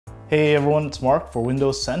Hey everyone, it's Mark for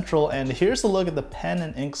Windows Central, and here's a look at the pen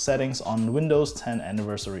and ink settings on Windows 10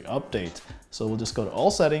 Anniversary Update. So we'll just go to All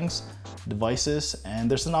Settings, Devices, and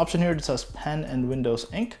there's an option here that says Pen and Windows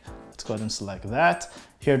Ink. Let's go ahead and select that.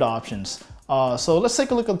 Here are the options. So let's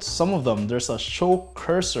take a look at some of them. There's a Show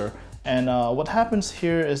Cursor, and what happens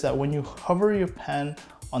here is that when you hover your pen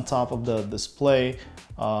on top of the display,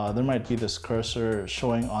 there might be this cursor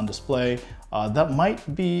showing on display. That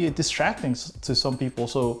might be distracting to some people,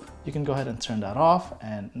 so you can go ahead and turn that off,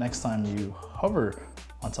 and next time you hover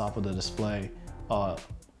on top of the display,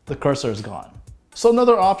 the cursor is gone. So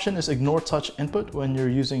another option is ignore touch input when you're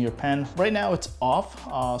using your pen. Right now it's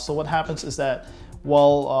off, so what happens is that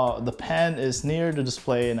while the pen is near the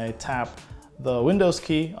display and I tap the Windows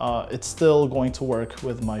key, it's still going to work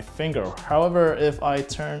with my finger. However, if I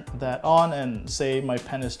turn that on and say my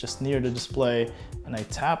pen is just near the display and I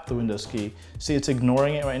tap the Windows key, see it's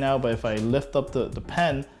ignoring it right now, but if I lift up the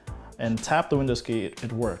pen and tap the Windows key,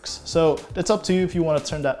 it works. So it's up to you if you want to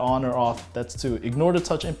turn that on or off. That's to ignore the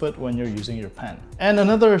touch input when you're using your pen. And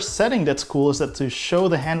another setting that's cool is that to show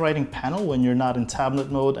the handwriting panel when you're not in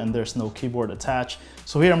tablet mode and there's no keyboard attached.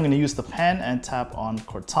 So here I'm going to use the pen and tap on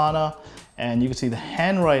Cortana, and you can see the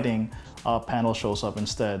handwriting panel shows up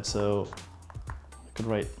instead. So I could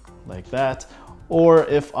write like that. Or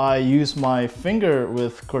if I use my finger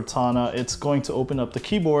with Cortana, it's going to open up the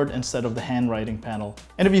keyboard instead of the handwriting panel.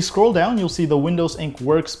 And if you scroll down, you'll see the Windows Ink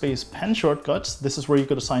Workspace pen shortcuts. This is where you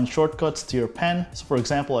could assign shortcuts to your pen. So for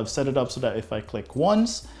example, I've set it up so that if I click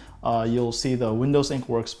once, you'll see the Windows Ink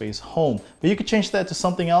Workspace Home. But you could change that to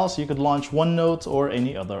something else. You could launch OneNote or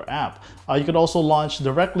any other app. You could also launch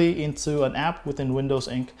directly into an app within Windows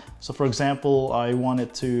Ink. So for example, I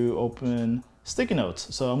wanted to open Sticky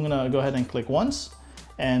Notes. So I'm gonna go ahead and click once,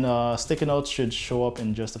 and Sticky Notes should show up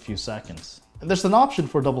in just a few seconds. And there's an option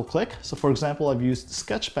for double click. So for example, I've used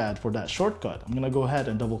Sketchpad for that shortcut. I'm gonna go ahead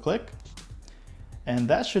and double click, and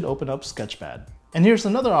that should open up Sketchpad. And here's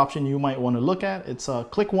another option you might want to look at. It's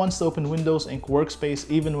click once to open Windows Ink Workspace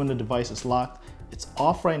even when the device is locked. It's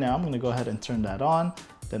off right now. I'm going to go ahead and turn that on.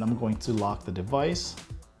 Then I'm going to lock the device.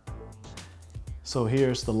 So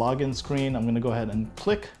here's the login screen. I'm going to go ahead and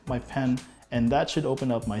click my pen, and that should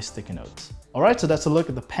open up my sticky notes. Alright, so that's a look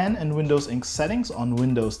at the pen and Windows Ink settings on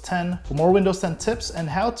Windows 10. For more Windows 10 tips and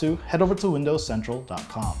how to, head over to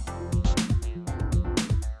windowscentral.com.